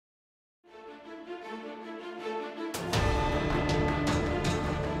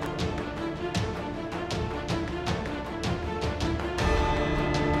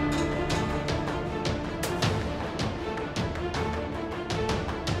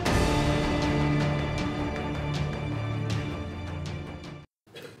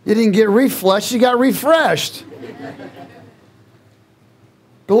You didn't get reflushed, you got refreshed.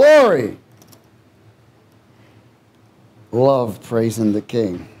 Glory. Love praising the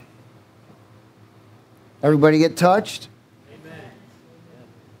King. Everybody get touched?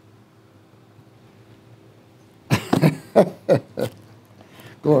 Amen.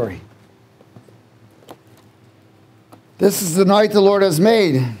 Glory. This is the night the Lord has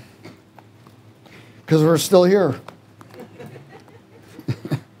made, because we're still here.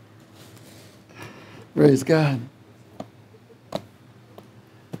 Praise God.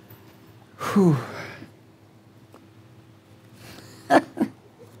 Whew.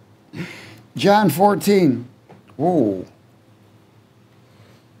 John 14. Whoa.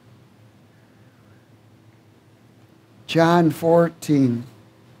 John 14.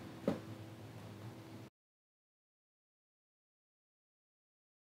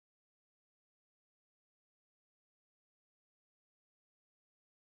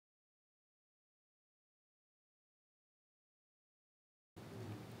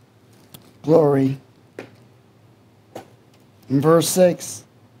 Glory. In verse 6.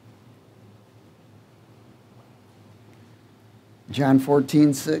 John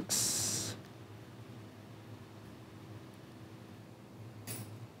 14, 6.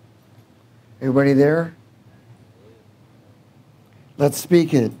 Everybody there? Let's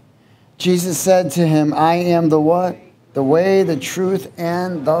speak it. Jesus said to him, I am the what? The way, the truth,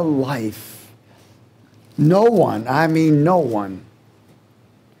 and the life. No one, I mean no one,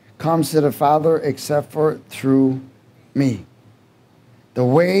 comes to the Father except for through me. The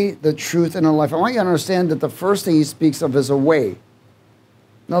way, the truth, and the life. I want you to understand that the first thing he speaks of is a way.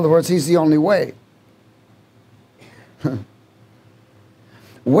 In other words, he's the only way.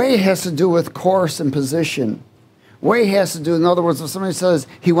 Way has to do with course and position. Way has to do, in other words, if somebody says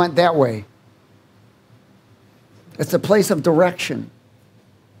he went that way, it's a place of direction.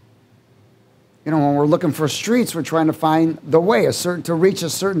 You know, when we're looking for streets, we're trying to find the way, to reach a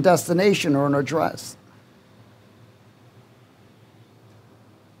certain destination or an address.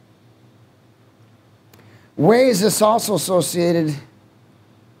 Ways is also associated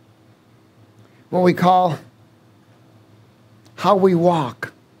what we call how we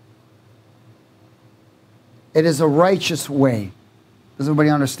walk. It is a righteous way. Does everybody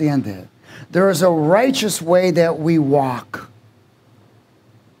understand that? There is a righteous way that we walk.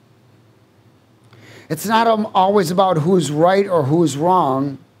 It's not always about who's right or who's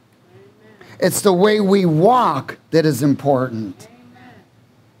wrong. It's the way we walk that is important.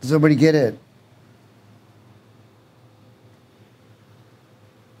 Does everybody get it?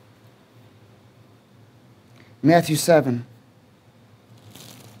 Matthew 7.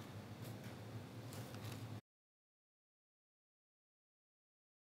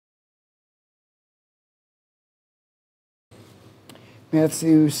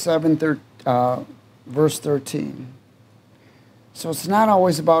 Matthew 7, verse 13. So it's not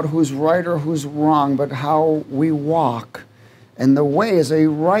always about who's right or who's wrong, but how we walk. And the way is a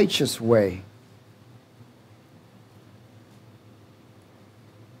righteous way.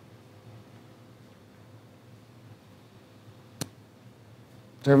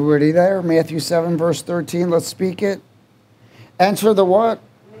 Is everybody there? Matthew 7, verse 13. Let's speak it. Enter the what?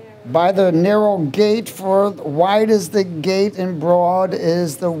 By the narrow gate, for wide is the gate and broad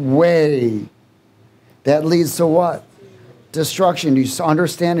is the way that leads to what? Destruction. Do you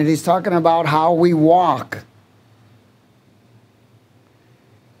understand it? He's talking about how we walk.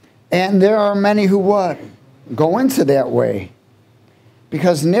 And there are many who what? Go into that way.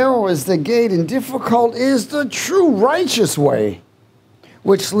 Because narrow is the gate and difficult is the true righteous way,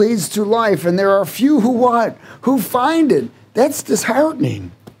 which leads to life. And there are few who what? Who find it. That's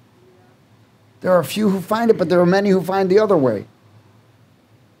disheartening. There are few who find it, but there are many who find the other way.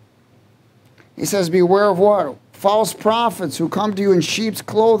 He says, beware of what? False prophets who come to you in sheep's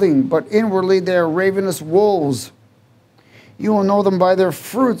clothing, but inwardly they are ravenous wolves. You will know them by their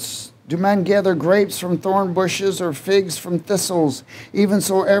fruits. Do men gather grapes from thorn bushes or figs from thistles? Even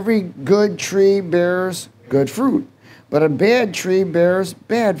so, every good tree bears good fruit, but a bad tree bears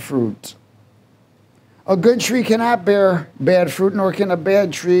bad fruit. A good tree cannot bear bad fruit, nor can a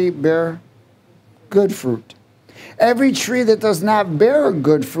bad tree bear good fruit. Every tree that does not bear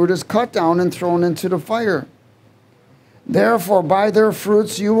good fruit is cut down and thrown into the fire. Therefore, by their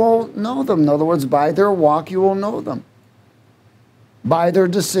fruits you will know them. In other words, by their walk you will know them. By their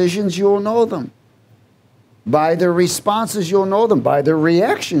decisions you will know them. By their responses you'll know them. By their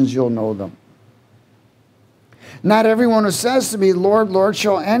reactions you'll know them. Not everyone who says to me, Lord, Lord,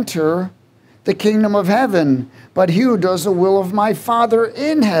 shall enter the kingdom of heaven, but he who does the will of my Father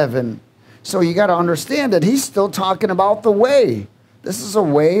in heaven. So you got to understand that he's still talking about the way. This is a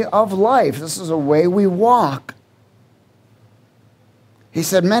way of life. This is a way we walk. He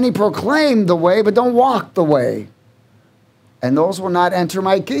said, many proclaim the way, but don't walk the way. And those will not enter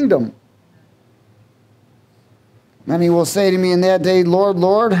my kingdom. Many will say to me in that day, Lord,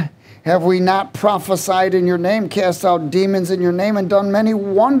 Lord, have we not prophesied in your name, cast out demons in your name, and done many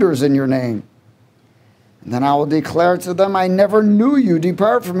wonders in your name? And then I will declare to them, I never knew you.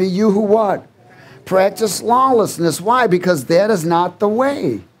 Depart from me, you who what? Practice lawlessness. Why? Because that is not the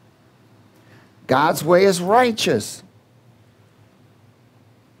way. God's way is righteous.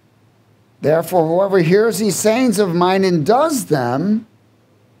 Therefore, whoever hears these sayings of mine and does them,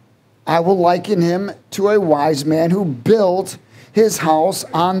 I will liken him to a wise man who built his house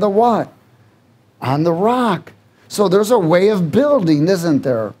on the what? On the rock. So there's a way of building, isn't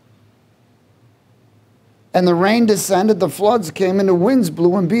there? And the rain descended, the floods came, and the winds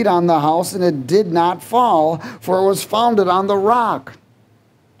blew and beat on the house, and it did not fall, for it was founded on the rock,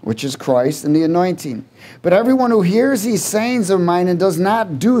 which is Christ and the anointing. But everyone who hears these sayings of mine and does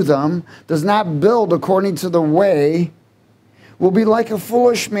not do them, does not build according to the way, will be like a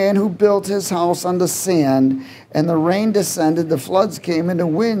foolish man who built his house on the sand, and the rain descended, the floods came, and the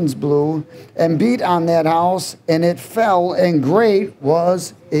winds blew and beat on that house, and it fell, and great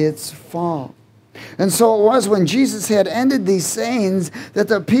was its fall. And so it was when Jesus had ended these sayings that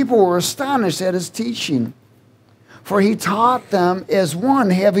the people were astonished at his teaching. For he taught them as one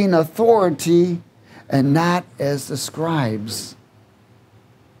having authority and not as the scribes.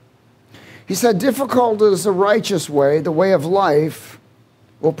 He said, difficult is the righteous way, the way of life,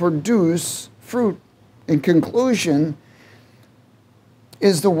 will produce fruit. In conclusion,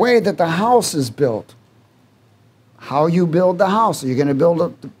 is the way that the house is built. How you build the house. Are you going to build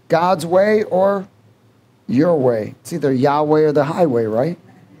it God's way or your way? It's either Yahweh or the highway, right?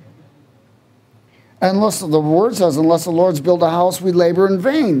 Unless the word says, unless the Lord's build a house, we labor in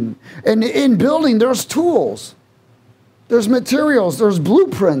vain. And in building, there's tools. There's materials, there's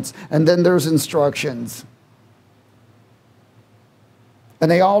blueprints, and then there's instructions.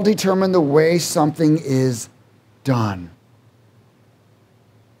 And they all determine the way something is done.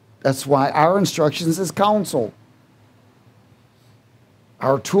 That's why our instructions is counsel.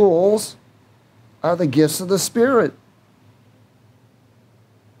 Our tools are the gifts of the Spirit.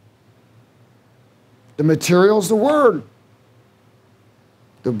 The material's the Word.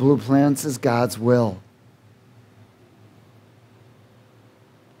 The blueprints is God's will.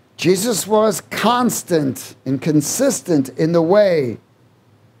 Jesus was constant and consistent in the way.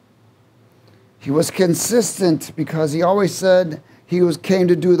 He was consistent because he always said he came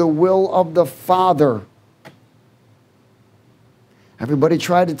to do the will of the Father. Everybody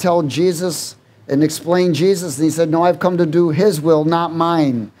tried to tell Jesus and explain Jesus, and he said, no, I've come to do his will, not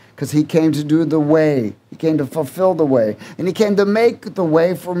mine, because he came to do the way. He came to fulfill the way. And he came to make the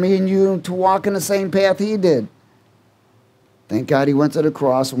way for me and you to walk in the same path he did. Thank God he went to the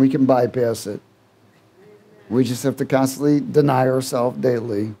cross and we can bypass it. We just have to constantly deny ourselves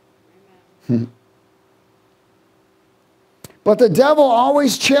daily. But the devil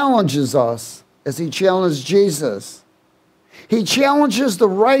always challenges us as he challenged Jesus. He challenges the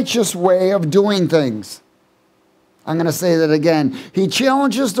righteous way of doing things. I'm going to say that again. He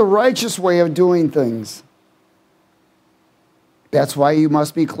challenges the righteous way of doing things. That's why you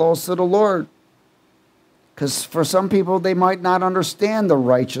must be close to the Lord. Because for some people, they might not understand the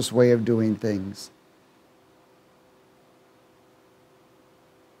righteous way of doing things.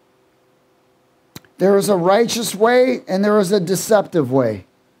 There is a righteous way and there is a deceptive way.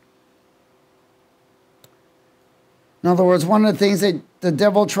 In other words, one of the things that the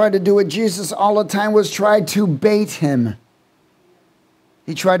devil tried to do with Jesus all the time was try to bait him.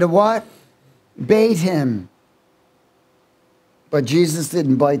 He tried to what? Bait him. But Jesus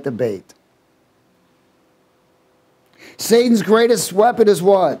didn't bite the bait. Satan's greatest weapon is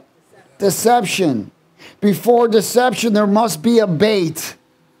what? Deception. Before deception, there must be a bait.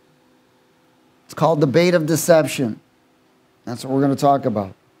 It's called the bait of deception. That's what we're going to talk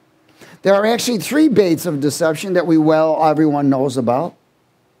about. There are actually 3 baits of deception that everyone knows about.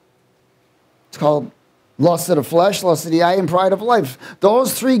 It's called lust of the flesh, lust of the eye, and pride of life.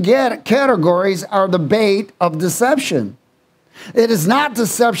 Those 3 categories are the bait of deception. It is not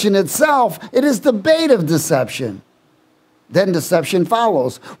deception itself, it is the bait of deception. Then deception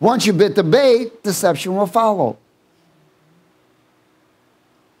follows. Once you bit the bait, deception will follow.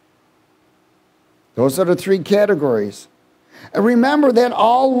 Those are the 3 categories. And remember that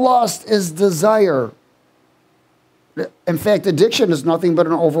all lust is desire. In fact, addiction is nothing but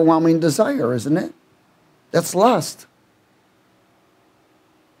an overwhelming desire, isn't it? That's lust.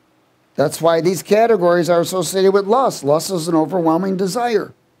 That's why these categories are associated with lust. Lust is an overwhelming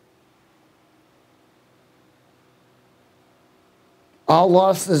desire. All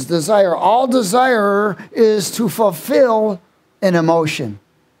lust is desire. All desire is to fulfill an emotion.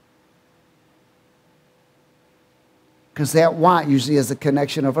 Because that want usually is a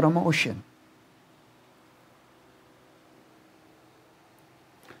connection of an emotion.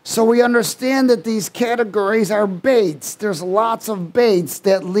 So we understand that these categories are baits. There's lots of baits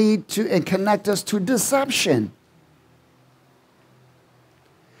that lead to and connect us to deception.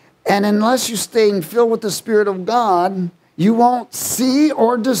 And unless you stay filled with the Spirit of God, you won't see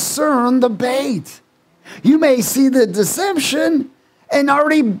or discern the bait. You may see the deception and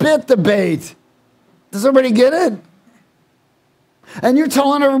already bit the bait. Does everybody get it? And you're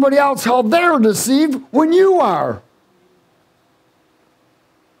telling everybody else how they're deceived when you are.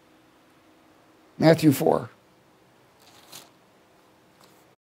 Matthew 4.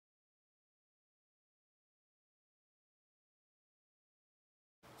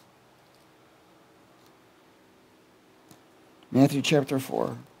 Matthew chapter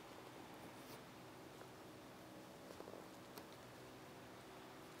 4.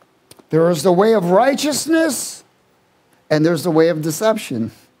 There is the way of righteousness, and there's the way of deception.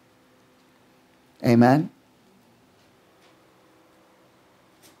 Amen.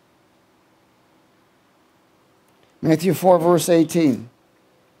 Matthew 4, verse 18.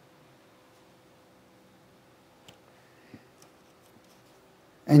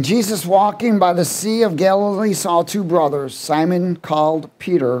 And Jesus, walking by the Sea of Galilee, saw two brothers, Simon called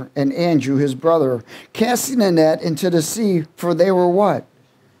Peter, and Andrew his brother, casting a net into the sea, for they were what?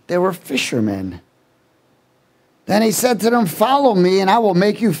 They were fishermen. Then he said to them, follow me, and I will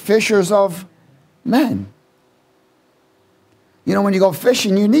make you fishers of men. You know, when you go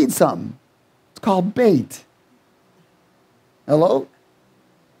fishing, you need something. It's called bait. Hello?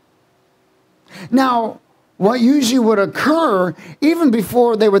 Now, what usually would occur, even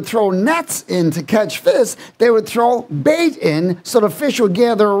before they would throw nets in to catch fish, they would throw bait in so the fish would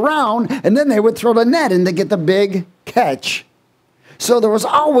gather around, and then they would throw the net in to get the big catch. So there was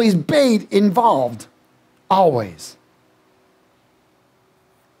always bait involved. Always.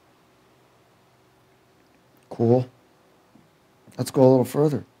 Cool. Let's go a little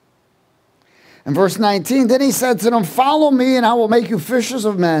further. In verse 19, then he said to them, follow me and I will make you fishers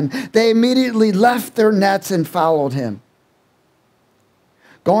of men. They immediately left their nets and followed him.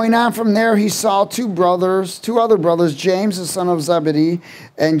 Going on from there, he saw two other brothers, James, the son of Zebedee,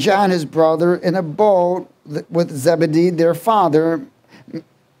 and John, his brother, in a boat with Zebedee, their father,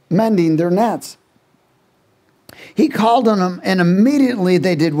 mending their nets. He called on them, and immediately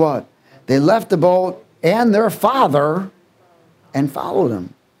they did what? They left the boat and their father and followed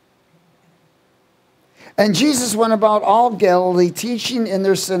him. And Jesus went about all Galilee, teaching in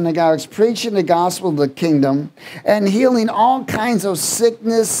their synagogues, preaching the gospel of the kingdom, and healing all kinds of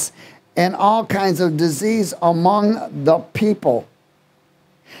sickness and all kinds of disease among the people.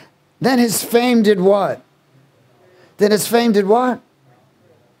 Then his fame did what? Then his fame did what?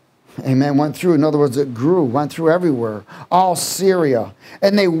 Amen. Went through. In other words, it grew, went through everywhere, all Syria.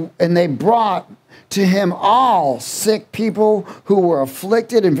 And they brought to him all sick people who were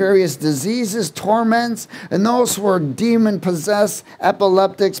afflicted in various diseases, torments, and those who were demon-possessed,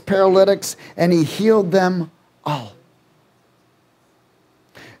 epileptics, paralytics, and he healed them all.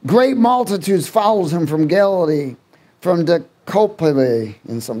 Great multitudes followed him from Galilee, from Decapolis,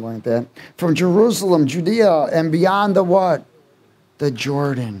 and something like that, from Jerusalem, Judea, and beyond the what? The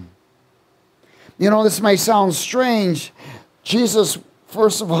Jordan. You know, this may sound strange. Jesus,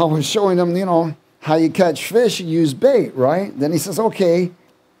 first of all, was showing them, you know, how you catch fish, you use bait, right? Then he says, okay,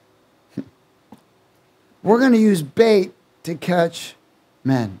 we're going to use bait to catch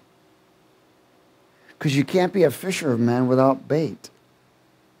men. Because you can't be a fisher of men without bait.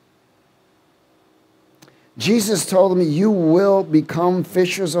 Jesus told them, you will become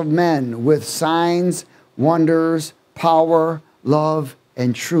fishers of men with signs, wonders, power, love,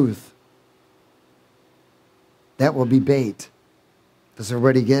 and truth. That will be bait. Does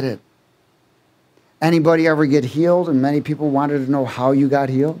everybody get it? Anybody ever get healed and many people wanted to know how you got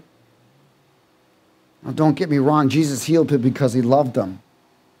healed? Now, don't get me wrong. Jesus healed people because he loved them.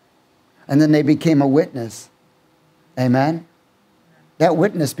 And then they became a witness. Amen? That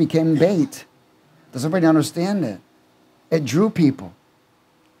witness became bait. Does everybody understand that? It drew people.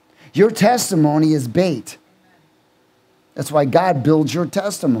 Your testimony is bait. That's why God builds your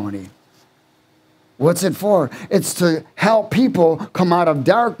testimony. What's it for? It's to help people come out of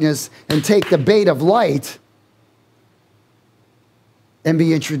darkness and take the bait of light and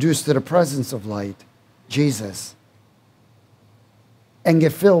be introduced to the presence of light, Jesus, and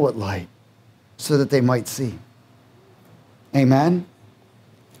get filled with light. so that they might see. Amen?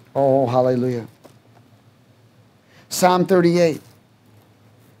 Oh, hallelujah. Psalm 38.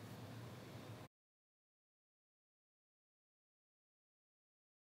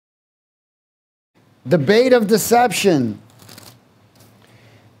 The bait of deception.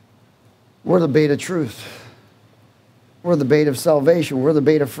 We're the bait of truth. We're the bait of salvation. We're the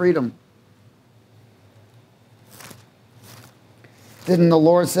bait of freedom. Didn't the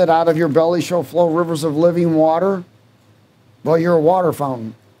Lord said, out of your belly shall flow rivers of living water? Well, you're a water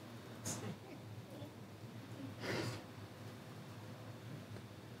fountain.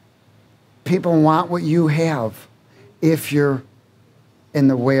 People want what you have if you're in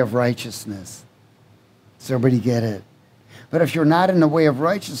the way of righteousness. Does everybody get it? But if you're not in the way of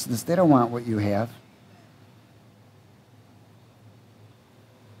righteousness, they don't want what you have.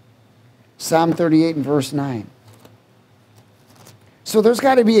 Psalm 38 and verse 9. So there's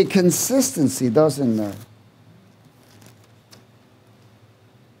got to be a consistency, doesn't there?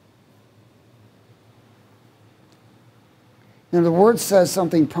 Now the word says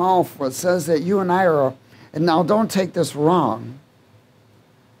something powerful. It says that you and I are, and now don't take this wrong.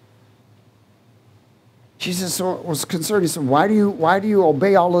 Jesus was concerned. He said, why do you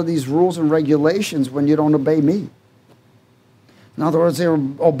obey all of these rules and regulations when you don't obey me? In other words, they were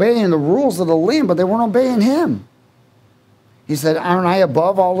obeying the rules of the land, but they weren't obeying him. He said, aren't I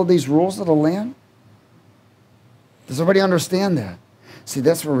above all of these rules of the land? Does everybody understand that? See,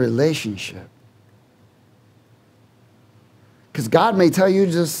 that's a relationship. Because God may tell you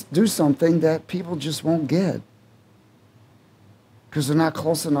to just do something that people just won't get. Because they're not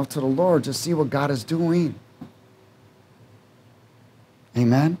close enough to the Lord to see what God is doing.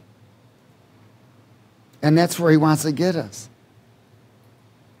 Amen? And that's where he wants to get us.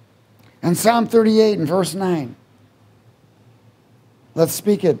 And Psalm 38 and verse 9. Let's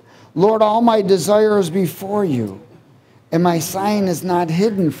speak it. Lord, all my desire is before you, and my sign is not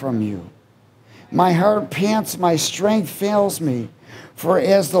hidden from you. My heart pants, my strength fails me, for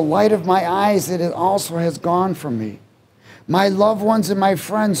as the light of my eyes, it also has gone from me. My loved ones and my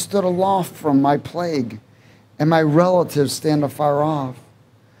friends stood aloft from my plague, and my relatives stand afar off.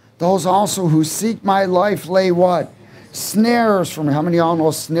 Those also who seek my life lay what? Snares for me. How many of y'all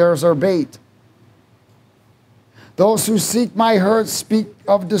know snares are bait? Those who seek my hurt speak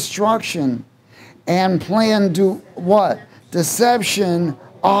of destruction and plan to what? Deception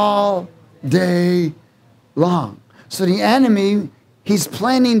all day long. So the enemy, he's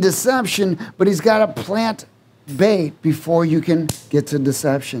planning deception, but he's got to plant bait before you can get to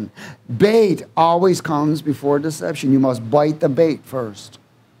deception. Bait always comes before deception. You must bite the bait first.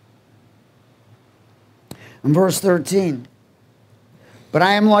 In verse 13, but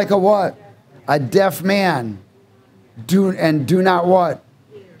I am like a what? A deaf man. Do not what?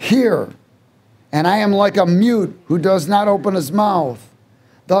 Hear. And I am like a mute who does not open his mouth.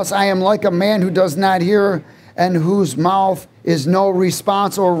 Thus I am like a man who does not hear and whose mouth is no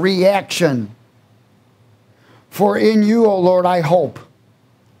response or reaction. For in you, O Lord, I hope.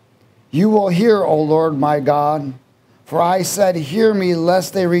 You will hear, O Lord, my God. For I said, hear me,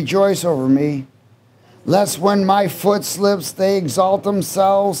 lest they rejoice over me. Lest when my foot slips, they exalt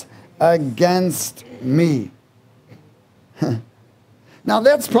themselves against me. Now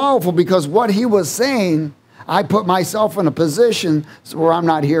that's powerful, because what he was saying, I put myself in a position where I'm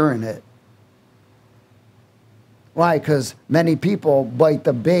not hearing it. Why? Because many people bite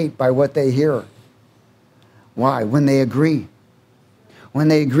the bait by what they hear. Why? When they agree. When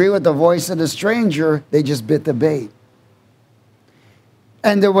they agree with the voice of the stranger, they just bit the bait.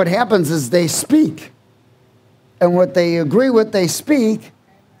 And then what happens is they speak. And what they agree with, they speak.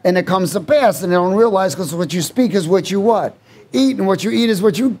 And it comes to pass, and they don't realize, because what you speak is what you what? Eat, and what you eat is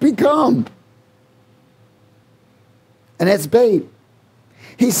what you become. And it's bait.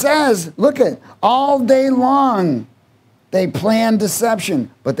 He says, look at, all day long they plan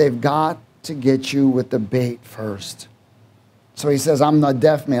deception, but they've got to get you with the bait first. So he says, I'm the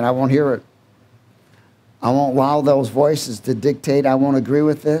deaf man. I won't hear it. I won't allow those voices to dictate. I won't agree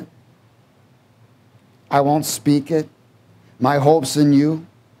with it. I won't speak it. My hope's in you.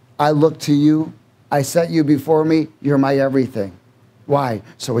 I look to you. I set you before me. You're my everything. Why?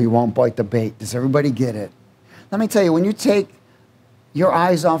 So he won't bite the bait. Does everybody get it? Let me tell you, when you take your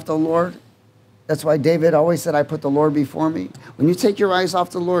eyes off the Lord, that's why David always said, I put the Lord before me. When you take your eyes off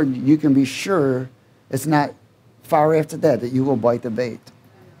the Lord, you can be sure it's not far after that you will bite the bait.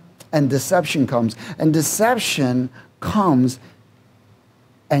 And deception comes. And deception comes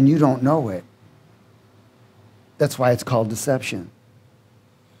and you don't know it. That's why it's called deception.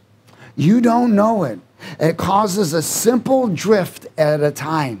 You don't know it. It causes a simple drift at a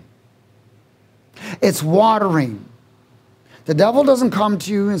time. It's watering. The devil doesn't come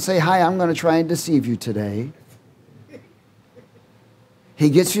to you and say, hi, I'm going to try and deceive you today. He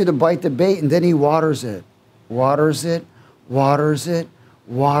gets you to bite the bait, and then he waters it. Waters it, waters it,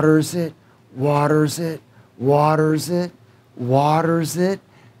 waters it, waters it, waters it, waters it.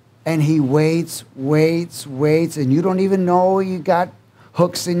 And he waits, waits, waits, and you don't even know you got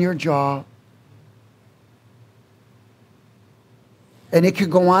hooks in your jaw. And it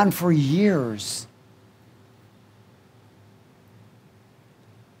could go on for years.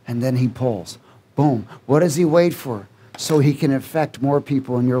 And then he pulls. Boom. What does he wait for? So he can affect more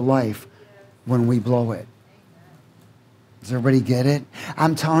people in your life when we blow it. Does everybody get it?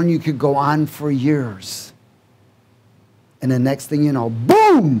 I'm telling you, it could go on for years. And the next thing you know,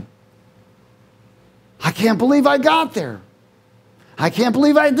 boom! I can't believe I got there. I can't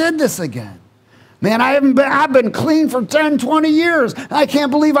believe I did this again. Man, I've been clean for 10, 20 years. I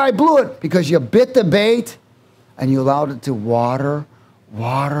can't believe I blew it because you bit the bait and you allowed it to water,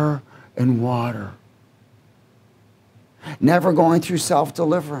 water, and water. Never going through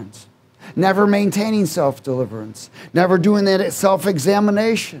self-deliverance. Never maintaining self-deliverance. Never doing that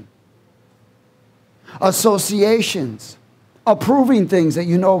self-examination. Associations. Approving things that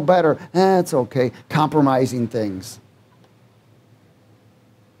you know better. It's okay. Compromising things.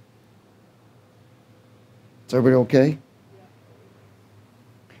 Is everybody okay?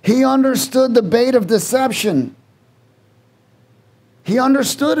 He understood the bait of deception. He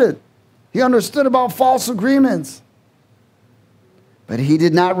understood it. He understood about false agreements. But he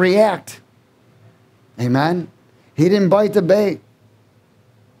did not react. Amen? He didn't bite the bait.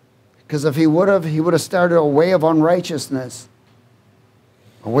 Because if he would have started a way of unrighteousness.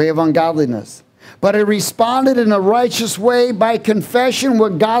 A way of ungodliness. But he responded in a righteous way by confession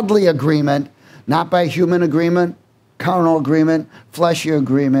with godly agreement. Not by human agreement, carnal agreement, fleshy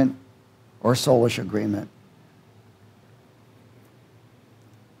agreement, or soulish agreement.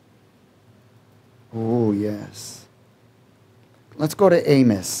 Oh, yes. Let's go to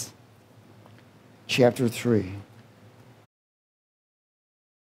Amos, chapter 3.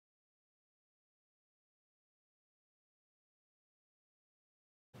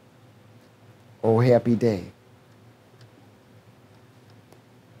 Oh, happy day.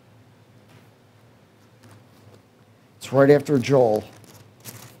 It's right after Joel.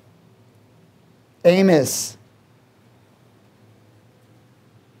 Amos.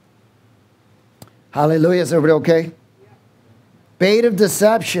 Hallelujah. Is everybody okay? Yeah. Bait of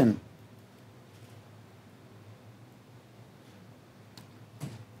deception.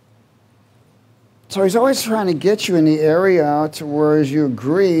 So he's always trying to get you in the area to where as you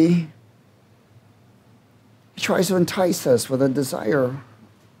agree, he tries to entice us with a desire,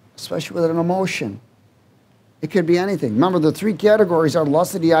 especially with an emotion. It could be anything. Remember, the three categories are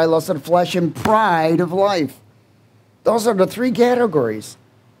lust of the eye, lust of the flesh, and pride of life. Those are the three categories.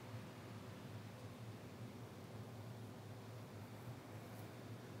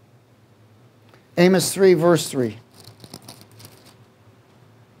 Amos 3, verse 3.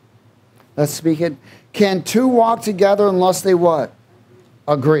 Let's speak it. Can two walk together unless they what?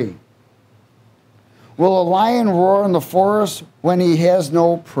 Agree. Will a lion roar in the forest when he has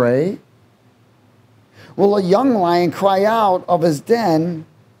no prey? Will a young lion cry out of his den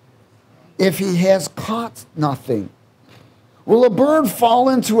if he has caught nothing? Will a bird fall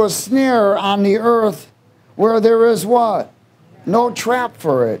into a snare on the earth where there is what? No trap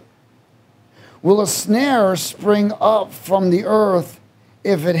for it. Will a snare spring up from the earth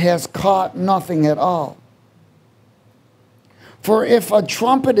if it has caught nothing at all? For if a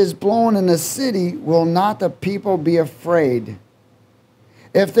trumpet is blown in a city, will not the people be afraid?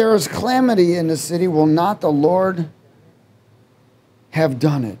 If there is calamity in the city, will not the Lord have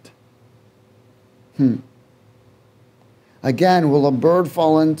done it? Again, will a bird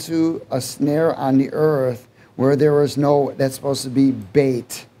fall into a snare on the earth where there is no, that's supposed to be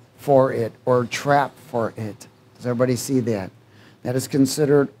bait for it or trap for it? Does everybody see that? That is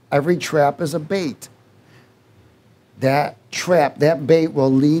considered, every trap is a bait. That trap, that bait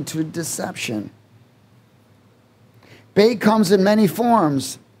will lead to deception. Bait comes in many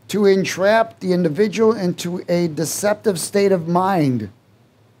forms to entrap the individual into a deceptive state of mind.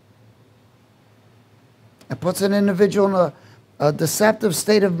 It puts an individual in a deceptive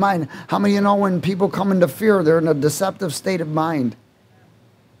state of mind. How many of you know when people come into fear, they're in a deceptive state of mind?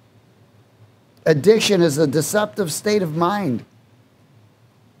 Addiction is a deceptive state of mind.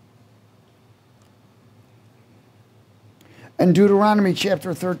 And Deuteronomy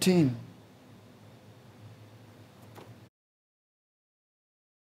chapter 13.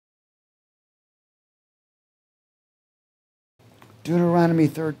 Deuteronomy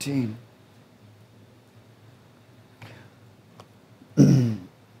 13.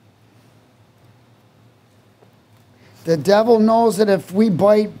 The devil knows that if we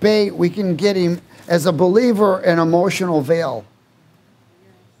bite bait, we can get him, as a believer, an emotional veil.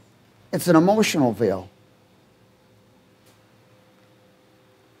 It's an emotional veil.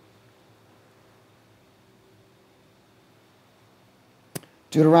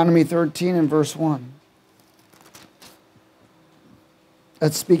 Deuteronomy 13 and verse 1.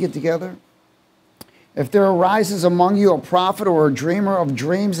 Let's speak it together. If there arises among you a prophet or a dreamer of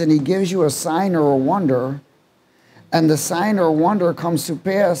dreams, and he gives you a sign or a wonder, and the sign or wonder comes to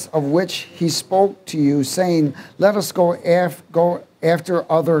pass of which he spoke to you, saying, let us go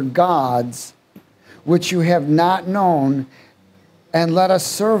after other gods, which you have not known, and let us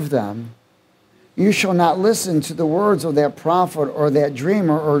serve them. You shall not listen to the words of that prophet or that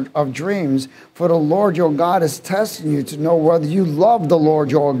dreamer or of dreams, for the Lord your God is testing you to know whether you love the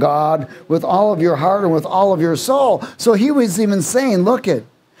Lord your God with all of your heart and with all of your soul. So he was even saying, look at,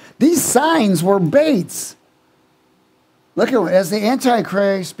 these signs were baits. Look at, as the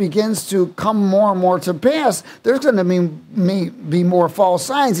Antichrist begins to come more and more to pass, there's going to be more false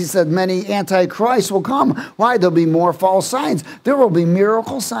signs. He said many Antichrists will come. Why? There'll be more false signs. There will be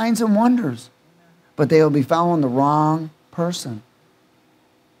miracle signs and wonders. But they will be following the wrong person.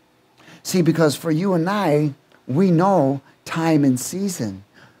 See, because for you and I, we know time and season.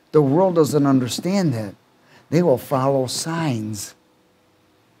 The world doesn't understand that. They will follow signs.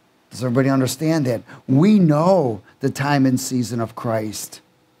 Does everybody understand that? We know the time and season of Christ.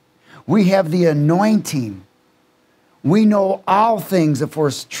 We have the anointing. We know all things if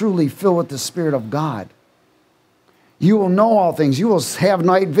we're truly filled with the Spirit of God. You will know all things. You will have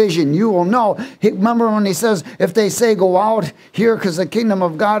night vision. You will know. Remember when he says, if they say go out here because the kingdom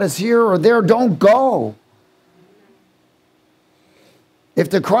of God is here or there, don't go. If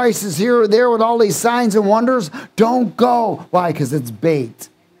the Christ is here or there with all these signs and wonders, don't go. Why? Because it's bait.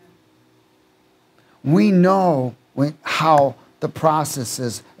 We know how the process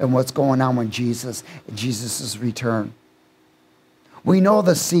is and what's going on when Jesus' return. We know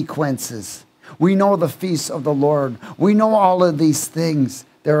the sequences. We know the feasts of the Lord. We know all of these things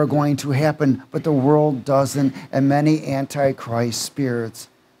that are going to happen, but the world doesn't, and many antichrist spirits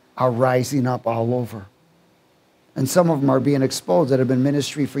are rising up all over. And some of them are being exposed that have been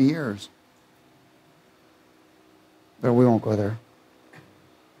ministry for years. But we won't go there.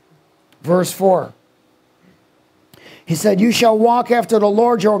 Verse 4. He said, you shall walk after the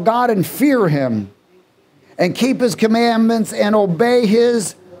Lord your God and fear him, and keep his commandments and obey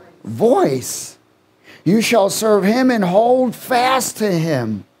his voice. You shall serve him and hold fast to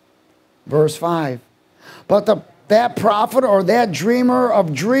him. Verse 5. But that prophet or that dreamer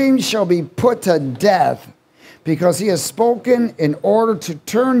of dreams shall be put to death, because he has spoken in order to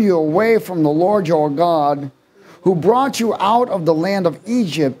turn you away from the Lord your God, who brought you out of the land of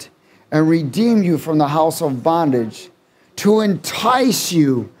Egypt and redeemed you from the house of bondage, to entice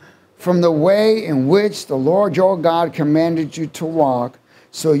you from the way in which the Lord your God commanded you to walk.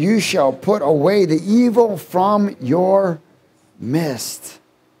 So you shall put away the evil from your midst.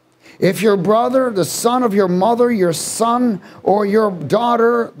 If your brother, the son of your mother, your son or your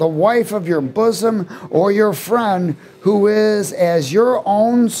daughter, the wife of your bosom, or your friend, who is as your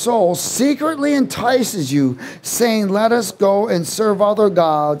own soul, secretly entices you, saying, let us go and serve other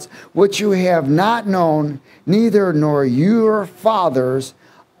gods, which you have not known, neither nor your fathers,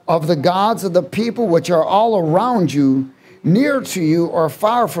 of the gods of the people which are all around you, near to you or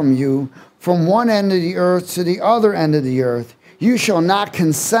far from you, from one end of the earth to the other end of the earth. You shall not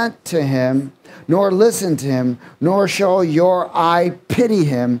consent to him, nor listen to him, nor shall your eye pity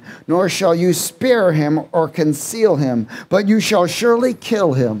him, nor shall you spare him or conceal him, but you shall surely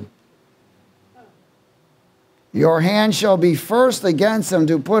kill him. Your hand shall be first against him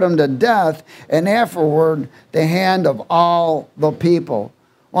to put him to death, and afterward the hand of all the people.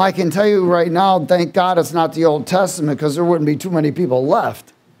 Well, I can tell you right now, thank God it's not the Old Testament, because there wouldn't be too many people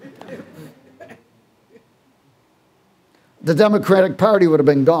left. The Democratic Party would have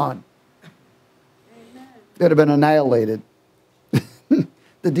been gone. It would have been annihilated.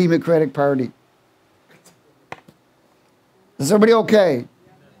 The Democratic Party. Is everybody okay?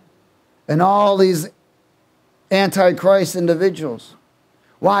 And all these antichrist individuals.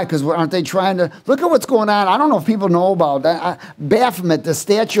 Why? Because aren't they trying to... Look at what's going on. I don't know if people know about that. Baphomet, the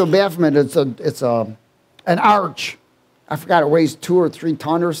statue of Baphomet, it's an arch. I forgot, it weighs 2 or 3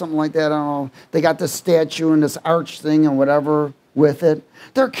 tons or something like that. I don't know. They got this statue and this arch thing and whatever with it.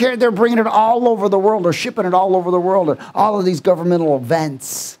 They're bringing it all over the world. They're shipping it all over the world at all of these governmental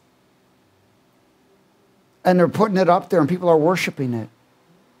events. And they're putting it up there and people are worshiping it.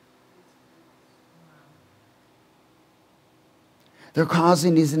 They're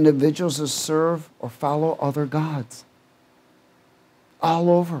causing these individuals to serve or follow other gods. All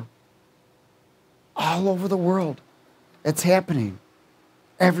over. All over the world. It's happening.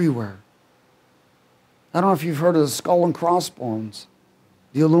 Everywhere. I don't know if you've heard of the skull and crossbones.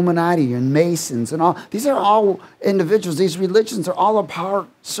 The Illuminati and Masons and all. These are all individuals. These religions are all about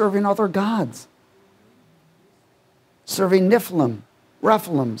serving other gods. Serving Nephilim,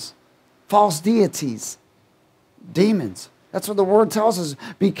 Rephilims, false deities, demons. That's what the word tells us.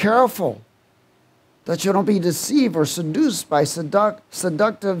 Be careful that you don't be deceived or seduced by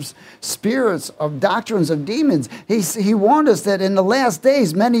seductive spirits of doctrines of demons. He warned us that in the last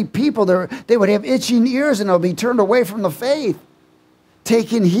days, many people, they would have itching ears and they'll be turned away from the faith,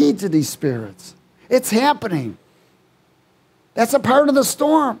 taking heed to these spirits. It's happening. That's a part of the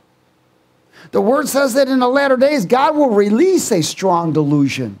storm. The word says that in the latter days, God will release a strong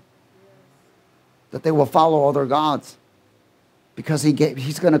delusion that they will follow other gods. Because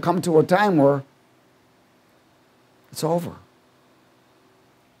he's going to come to a time where it's over.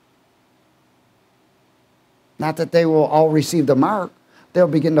 Not that they will all receive the mark. They'll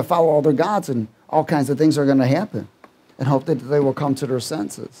begin to follow other gods and all kinds of things are going to happen. And hope that they will come to their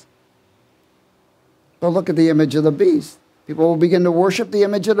senses. But look at the image of the beast. People will begin to worship the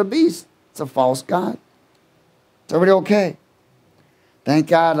image of the beast. It's a false god. Is everybody okay? Thank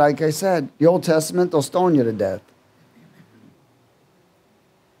God, like I said, the Old Testament, they'll stone you to death.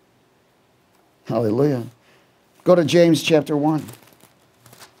 Hallelujah. Go to James chapter 1.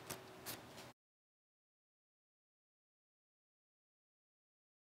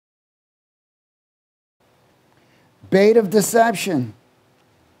 Bait of deception.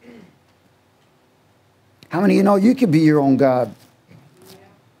 How many of you know you could be your own God?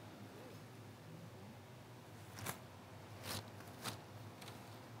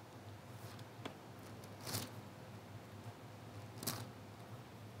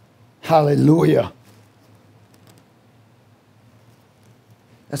 Hallelujah.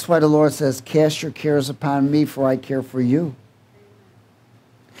 That's why the Lord says, cast your cares upon me, for I care for you.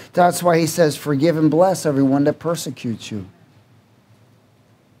 That's why he says, forgive and bless everyone that persecutes you.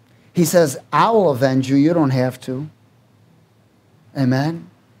 He says, I will avenge you. You don't have to. Amen?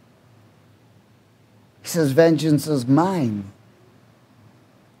 He says, vengeance is mine.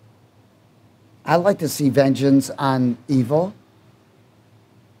 I like to see vengeance on evil.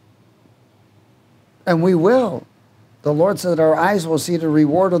 And we will. The Lord said our eyes will see the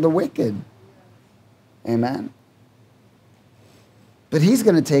reward of the wicked. Amen. But he's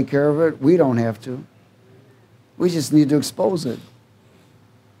going to take care of it. We don't have to. We just need to expose it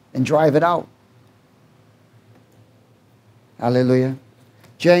and drive it out. Hallelujah.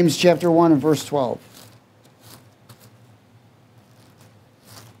 James chapter 1 and verse 12.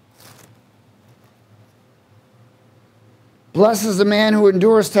 Blessed is the man who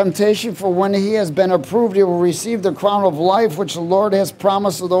endures temptation, for when he has been approved, he will receive the crown of life which the Lord has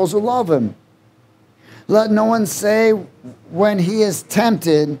promised to those who love him. Let no one say when he is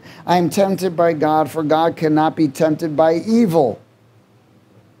tempted, I am tempted by God, for God cannot be tempted by evil.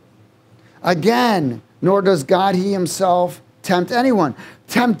 Again, nor does God he himself tempt anyone.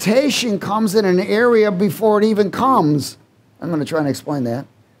 Temptation comes in an area before it even comes. I'm going to try and explain that.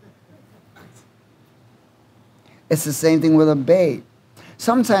 It's the same thing with a bait.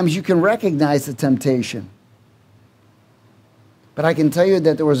 Sometimes you can recognize the temptation. But I can tell you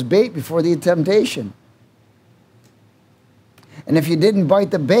that there was bait before the temptation. And if you didn't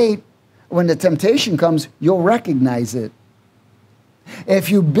bite the bait, when the temptation comes, you'll recognize it. If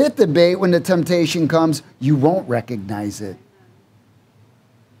you bit the bait when the temptation comes, you won't recognize it.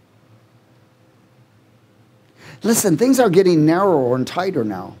 Listen, things are getting narrower and tighter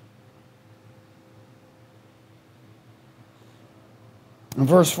now. In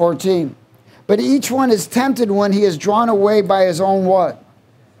verse 14, but each one is tempted when he is drawn away by his own what?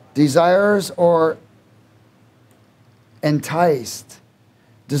 Desires or enticed.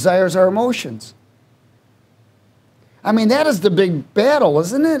 Desires are emotions. I mean, that is the big battle,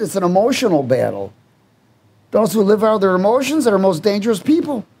 isn't it? It's an emotional battle. Those who live out their emotions are the most dangerous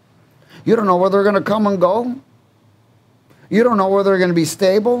people. You don't know whether they're going to come and go. You don't know whether they're going to be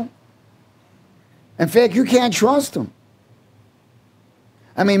stable. In fact, you can't trust them.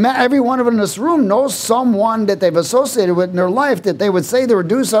 I mean, every one of them in this room knows someone that they've associated with in their life that they would say they would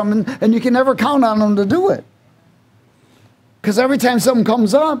do something, and you can never count on them to do it. Because every time something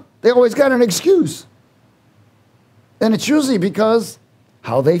comes up, they always got an excuse. And it's usually because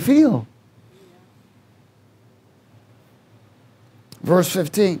how they feel. Verse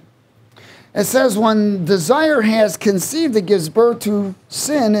 15. It says, when desire has conceived, it gives birth to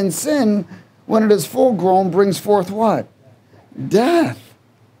sin, and sin, when it is full grown, brings forth what? Death.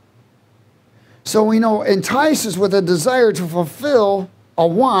 So we know entices with a desire to fulfill a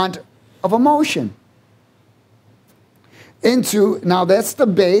want of emotion. Now that's the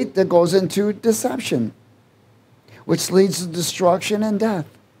bait that goes into deception, which leads to destruction and death.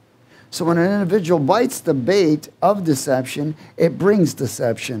 So when an individual bites the bait of deception, it brings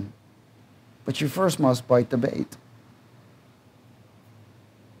deception. But you first must bite the bait.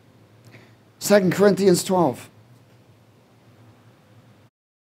 2 Corinthians 12.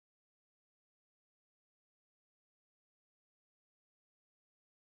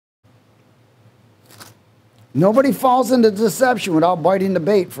 Nobody falls into deception without biting the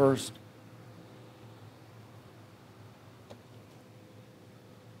bait first.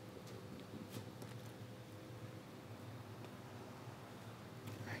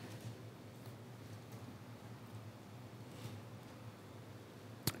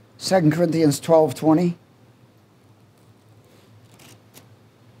 Second Corinthians 12:20.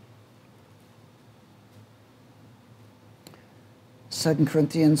 Second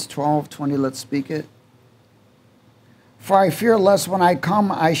Corinthians 12:20, let's speak it. For I fear lest when I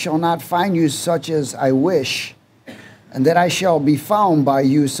come I shall not find you such as I wish, and that I shall be found by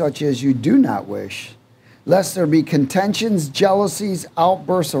you such as you do not wish, lest there be contentions, jealousies,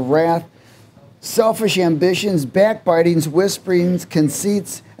 outbursts of wrath, selfish ambitions, backbitings, whisperings,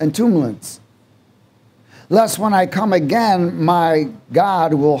 conceits, and tumults. Lest when I come again, my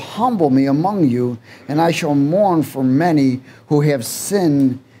God will humble me among you, and I shall mourn for many who have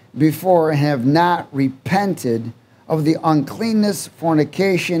sinned before and have not repented of the uncleanness,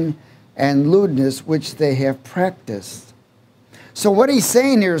 fornication, and lewdness which they have practiced. So what he's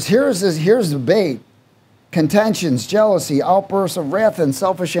saying here is, here's the bait. Contentions, jealousy, outbursts of wrath, and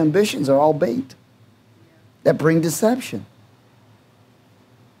selfish ambitions are all bait that bring deception.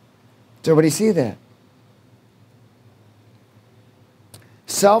 Does everybody see that?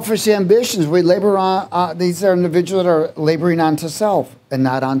 Selfish ambitions, we labor on, these are individuals that are laboring unto self and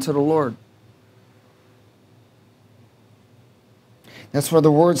not unto the Lord. That's where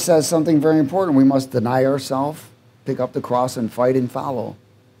the word says something very important. We must deny ourselves, pick up the cross, and fight and follow.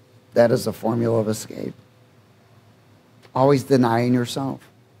 That is the formula of escape. Always denying yourself.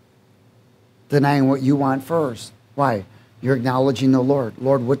 Denying what you want first. Why? You're acknowledging the Lord.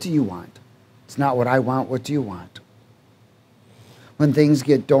 Lord, what do you want? It's not what I want. What do you want? When things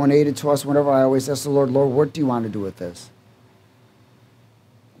get donated to us, whenever I always ask the Lord, Lord, what do you want to do with this?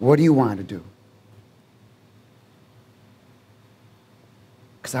 What do you want to do?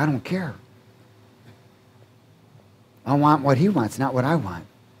 Because I don't care. I want what he wants, not what I want.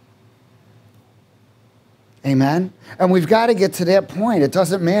 Amen? And we've got to get to that point. It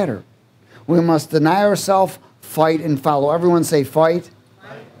doesn't matter. We must deny ourselves, fight, and follow. Everyone say fight,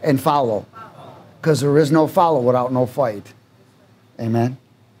 and follow. Because there is no follow without no fight. Amen?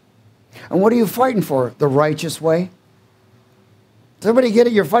 And what are you fighting for? The righteous way? Does everybody get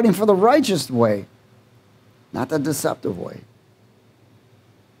it? You're fighting for the righteous way, not the deceptive way.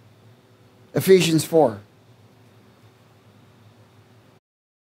 Ephesians 4.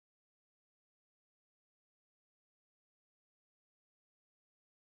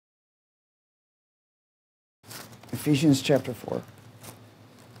 Ephesians chapter 4.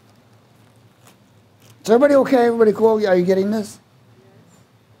 Is everybody okay? Everybody cool? Are you getting this?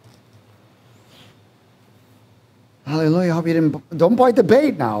 Hallelujah. I hope you don't bite the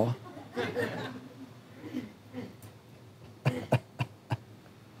bait now.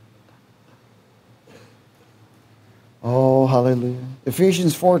 Oh, hallelujah.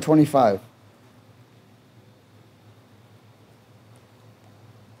 Ephesians 4:25.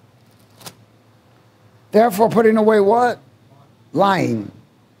 Therefore, putting away what? Lying.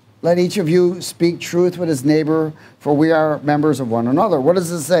 Let each of you speak truth with his neighbor, for we are members of one another. What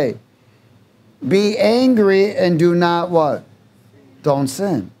does it say? Be angry and do not what? Don't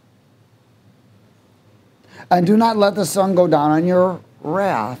sin. And do not let the sun go down on your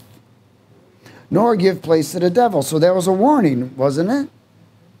wrath, nor give place to the devil. So that was a warning, wasn't it?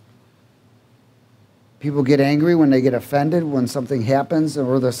 People get angry when they get offended, when something happens,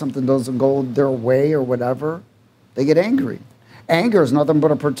 or there's something doesn't go their way or whatever. They get angry. Anger is nothing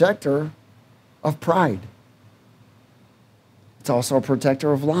but a protector of pride. It's also a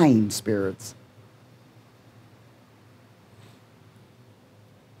protector of lying spirits.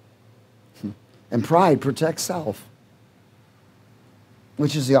 And pride protects self,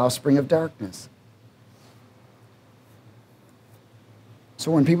 which is the offspring of darkness.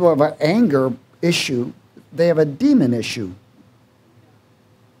 So when people have an anger issue, they have a demon issue.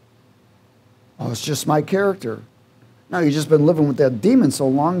 Oh, it's just my character. No, you've just been living with that demon so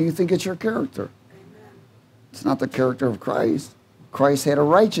long, you think it's your character. It's not the character of Christ. Christ had a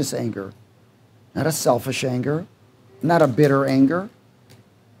righteous anger. Not a selfish anger, not a bitter anger,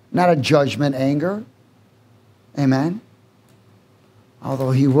 not a judgment anger. Amen?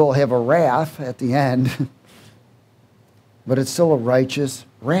 Although he will have a wrath at the end, but it's still a righteous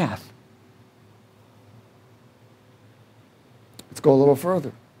wrath. Let's go a little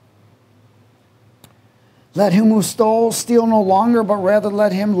further. Let him who stole steal no longer, but rather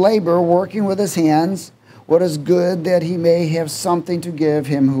let him labor, working with his hands, what is good, that he may have something to give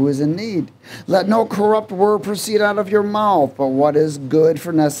him who is in need. Let no corrupt word proceed out of your mouth, but what is good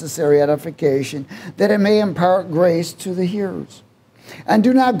for necessary edification, that it may impart grace to the hearers. And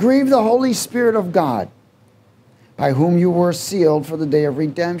do not grieve the Holy Spirit of God, by whom you were sealed for the day of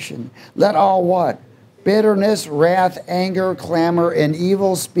redemption. Let all what? Bitterness, wrath, anger, clamor, and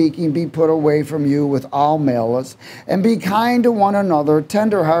evil speaking be put away from you with all malice. And be kind to one another,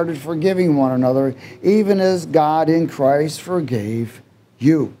 tender-hearted, forgiving one another, even as God in Christ forgave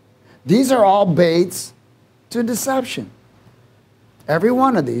you. These are all baits to deception. Every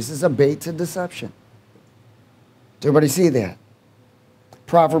one of these is a bait to deception. Does everybody see that?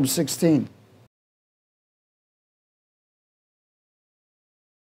 Proverbs 16.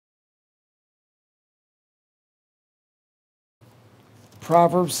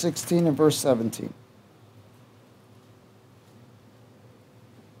 Proverbs 16 and verse 17.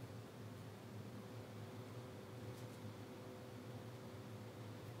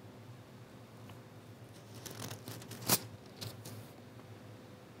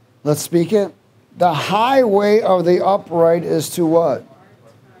 Let's speak it. The highway of the upright is to what?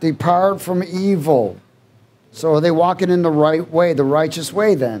 Depart from evil. So are they walking in the right way, the righteous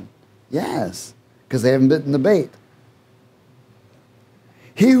way then? Yes, because they haven't bitten the bait.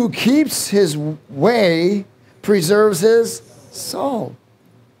 He who keeps his way preserves his soul.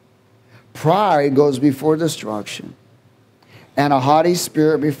 Pride goes before destruction, and a haughty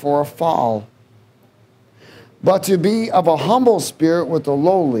spirit before a fall. But to be of a humble spirit with the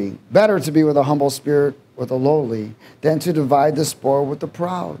lowly, better to be with a humble spirit with the lowly, than to divide the spoil with the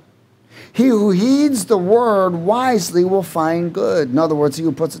proud. He who heeds the word wisely will find good. In other words, he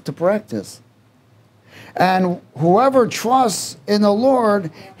who puts it to practice. And whoever trusts in the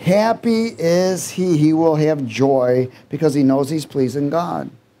Lord, happy is he. He will have joy because he knows he's pleasing God.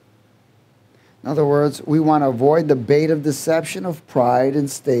 In other words, we want to avoid the bait of deception of pride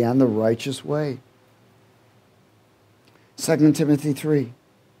and stay on the righteous way. 2 Timothy 3.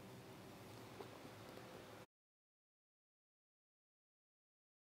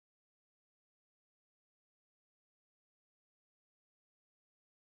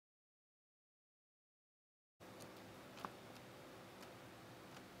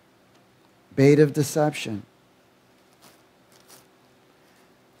 Bait of deception.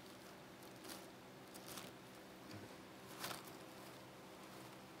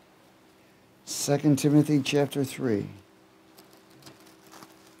 Second Timothy chapter 3.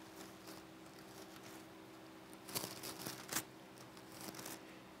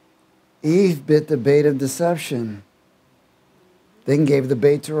 Eve bit the bait of deception, then gave the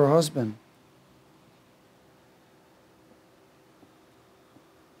bait to her husband.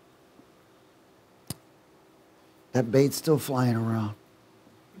 That bait's still flying around.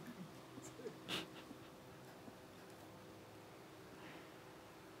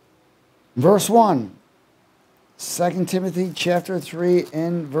 Verse 1. 2 Timothy chapter 3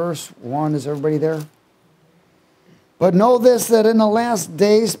 and verse 1. Is everybody there? But know this, that in the last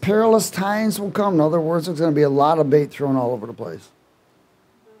days perilous times will come. In other words, there's going to be a lot of bait thrown all over the place.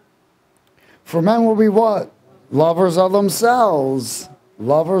 For men will be what? Lovers of themselves.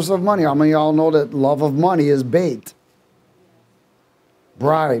 Lovers of money. How many of y'all know that love of money is bait?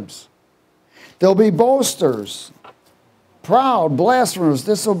 Bribes. They'll be boasters, proud, blasphemers,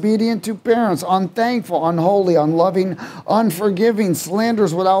 disobedient to parents, unthankful, unholy, unloving, unforgiving,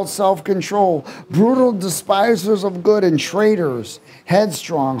 slanderers without self-control, brutal, despisers of good, and traitors,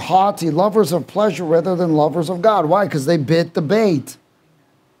 headstrong, haughty, lovers of pleasure rather than lovers of God. Why? Because they bit the bait.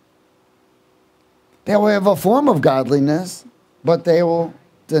 They will have a form of godliness, but they will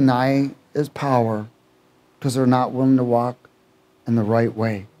deny his power because they're not willing to walk in the right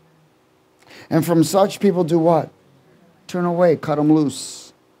way. And from such people do what? Turn away, cut them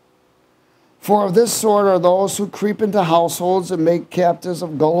loose. For of this sort are those who creep into households and make captives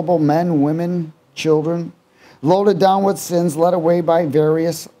of gullible men, women, children, loaded down with sins, led away by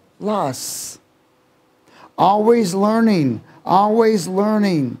various lusts. Always learning,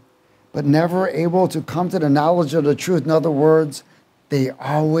 but never able to come to the knowledge of the truth. In other words, they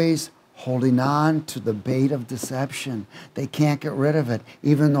always holding on to the bait of deception. They can't get rid of it.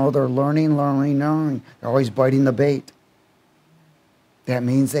 Even though they're learning. They're always biting the bait. That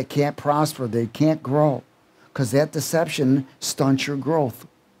means they can't prosper. They can't grow because that deception stunts your growth.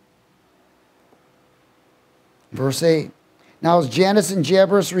 Verse 8. Now as Jannes and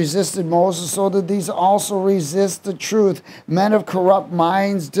Jambres resisted Moses, so did these also resist the truth. Men of corrupt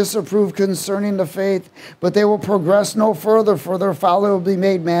minds disapprove concerning the faith, but they will progress no further, for their folly will be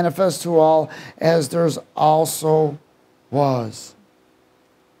made manifest to all, as theirs also was.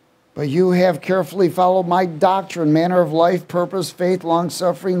 But you have carefully followed my doctrine, manner of life, purpose, faith,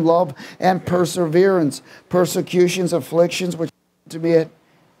 long-suffering, love, and perseverance, persecutions, afflictions, which happened to me at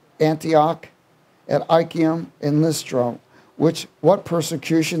Antioch, at Iconium, and Lystra, what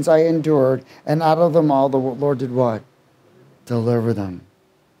persecutions I endured, and out of them all the Lord did what? Deliver them.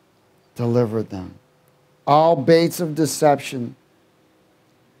 Delivered them. All baits of deception.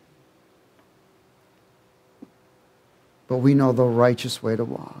 But we know the righteous way to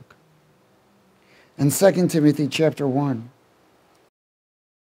walk. In 2 Timothy chapter 1.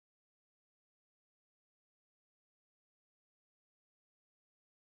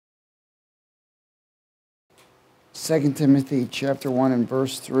 Second Timothy chapter 1 and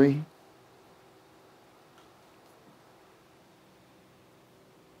verse 3.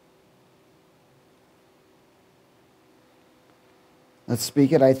 Let's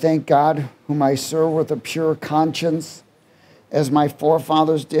speak it. I thank God, whom I serve with a pure conscience, as my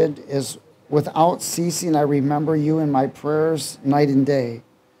forefathers did, as without ceasing I remember you in my prayers night and day,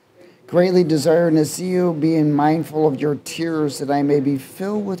 greatly desiring to see you, being mindful of your tears, that I may be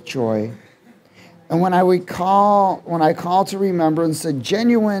filled with joy. And when I call to remembrance the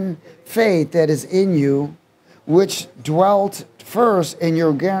genuine faith that is in you, which dwelt first in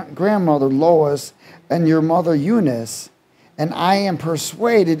your grandmother Lois and your mother Eunice, and I am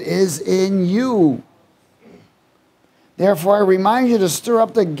persuaded is in you. Therefore I remind you to stir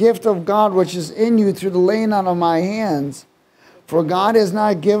up the gift of God which is in you through the laying on of my hands. For God has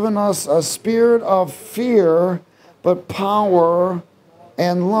not given us a spirit of fear, but power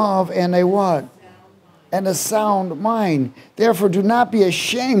and love and a what? And a sound mind. Therefore do not be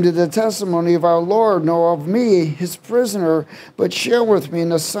ashamed of the testimony of our Lord, nor of me, his prisoner, but share with me in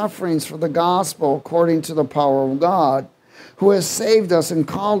the sufferings for the gospel according to the power of God, who has saved us and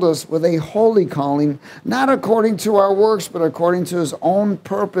called us with a holy calling, not according to our works, but according to his own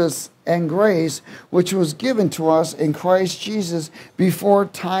purpose and grace, which was given to us in Christ Jesus before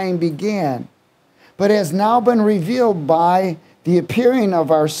time began, but has now been revealed by the appearing of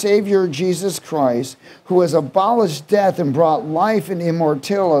our Savior Jesus Christ, who has abolished death and brought life and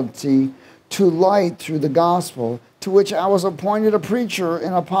immortality to light through the gospel, to which I was appointed a preacher,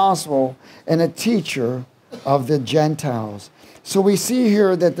 an apostle, and a teacher of the Gentiles. So we see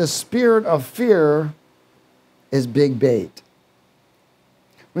here that the spirit of fear is big bait.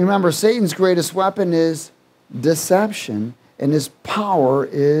 Remember, Satan's greatest weapon is deception, and his power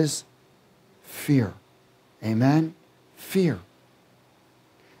is fear. Amen? Fear.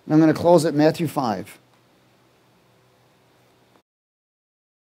 And I'm going to close at Matthew 5.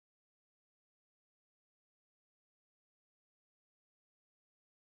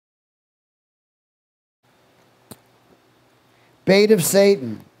 Bait of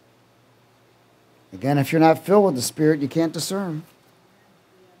Satan. Again, if you're not filled with the Spirit, you can't discern.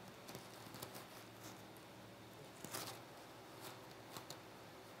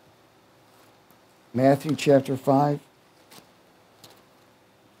 Matthew chapter 5.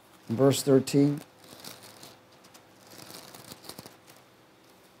 Verse 13,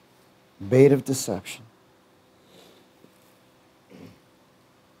 bait of deception.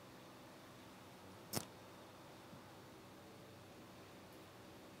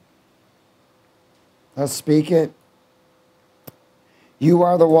 Let's speak it. You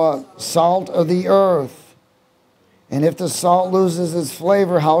are the what? Salt of the earth. And if the salt loses its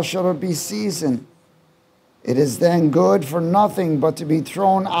flavor, how shall it be seasoned? It is then good for nothing but to be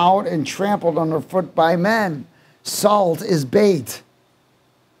thrown out and trampled underfoot by men. Salt is bait.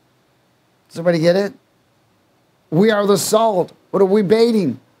 Does everybody get it? We are the salt. What are we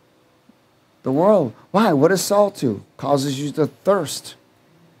baiting? The world. Why? What does salt do? Causes you to thirst.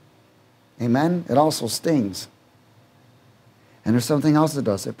 Amen? It also stings. And there's something else it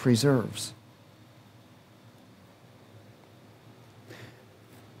does. It preserves.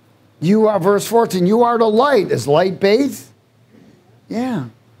 You are, verse 14, you are the light. Is light bait? Yeah.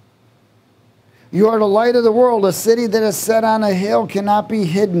 You are the light of the world. A city that is set on a hill cannot be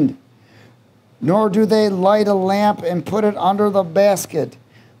hidden. Nor do they light a lamp and put it under the basket,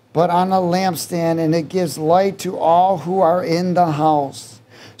 but on a lampstand, and it gives light to all who are in the house.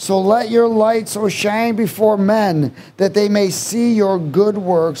 So let your light so shine before men that they may see your good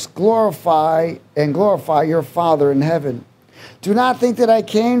works, glorify your Father in heaven. Do not think that I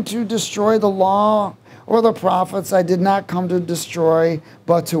came to destroy the law or the prophets. I did not come to destroy,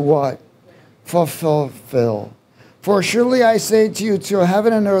 but to what? Fulfill. For surely I say to you, till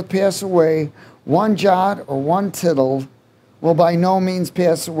heaven and earth pass away, one jot or one tittle will by no means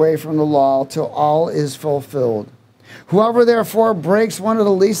pass away from the law till all is fulfilled. Whoever therefore breaks one of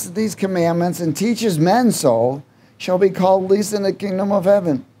the least of these commandments and teaches men so shall be called least in the kingdom of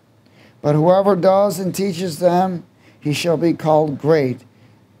heaven. But whoever does and teaches them, he shall be called great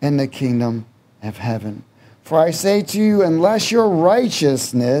in the kingdom of heaven. For I say to you, unless your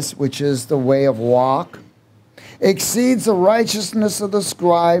righteousness, which is the way of walk, exceeds the righteousness of the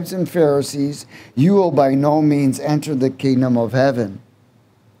scribes and Pharisees, you will by no means enter the kingdom of heaven.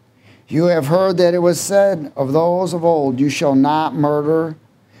 You have heard that it was said of those of old, you shall not murder,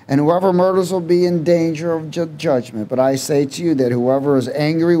 and whoever murders will be in danger of judgment. But I say to you that whoever is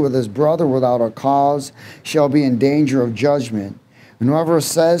angry with his brother without a cause shall be in danger of judgment. And whoever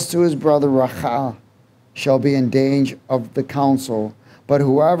says to his brother, Racha, shall be in danger of the council. But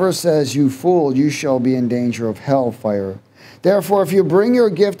whoever says, you fool, you shall be in danger of hellfire. Therefore, if you bring your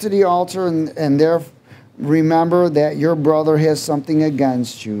gift to the altar and there remember that your brother has something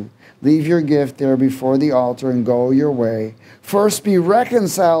against you, leave your gift there before the altar and go your way. First be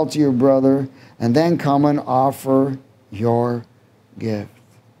reconciled to your brother, and then come and offer your gift.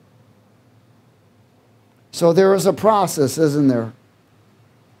 So there is a process, isn't there?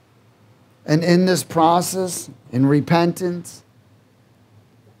 And in this process, in repentance,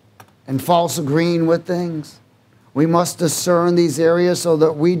 and false agreeing with things, we must discern these areas so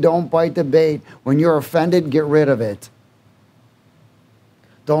that we don't bite the bait. When you're offended, get rid of it.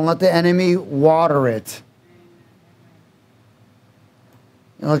 Don't let the enemy water it.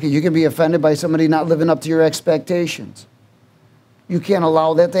 Look, you can be offended by somebody not living up to your expectations. You can't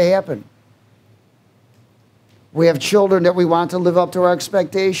allow that to happen. We have children that we want to live up to our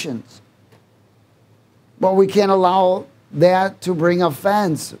expectations. But we can't allow that to bring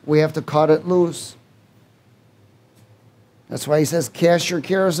offense. We have to cut it loose. That's why he says, cast your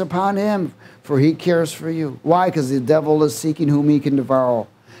cares upon him, for he cares for you. Why? Because the devil is seeking whom he can devour.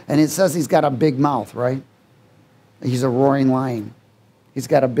 And it says he's got a big mouth, right? He's a roaring lion. He's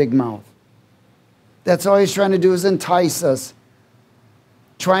got a big mouth. That's all he's trying to do is entice us.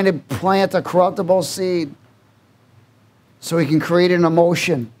 Trying to plant a corruptible seed so he can create an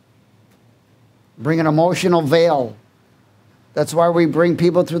emotion. Bring an emotional veil. That's why we bring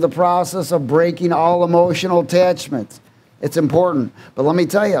people through the process of breaking all emotional attachments. It's important. But let me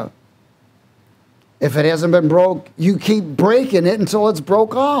tell you, if it hasn't been broke, you keep breaking it until it's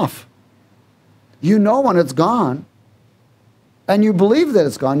broke off. You know when it's gone. And you believe that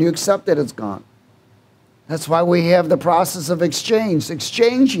it's gone. You accept that it's gone. That's why we have the process of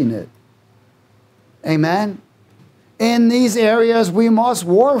exchanging it. Amen? In these areas, we must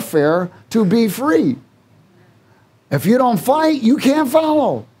warfare to be free. If you don't fight, you can't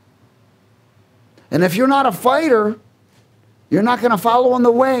follow. And if you're not a fighter, you're not going to follow in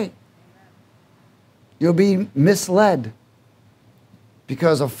the way. You'll be misled.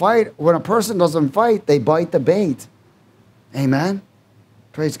 Because when a person doesn't fight, they bite the bait. Amen?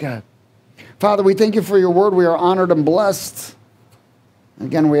 Praise God. Father, we thank you for your word. We are honored and blessed.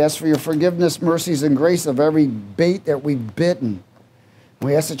 Again, we ask for your forgiveness, mercies, and grace of every bait that we've bitten.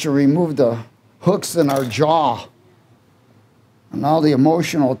 We ask that you remove the hooks in our jaw and all the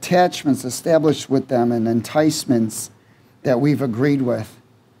emotional attachments established with them and enticements that we've agreed with.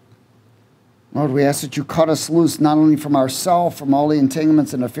 Lord, we ask that you cut us loose not only from ourselves, from all the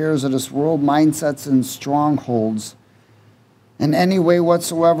entanglements and affairs of this world, mindsets and strongholds, in any way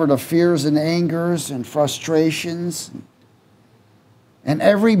whatsoever, the fears and angers and frustrations, and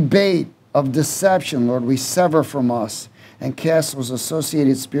every bait of deception, Lord, we sever from us and cast those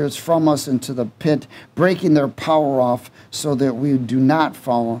associated spirits from us into the pit, breaking their power off so that we do not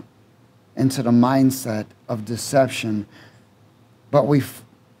fall into the mindset of deception, but we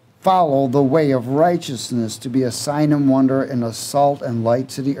follow the way of righteousness to be a sign and wonder and a salt and light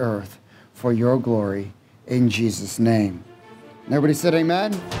to the earth for your glory. In Jesus' name. And everybody said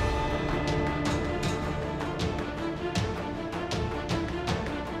amen.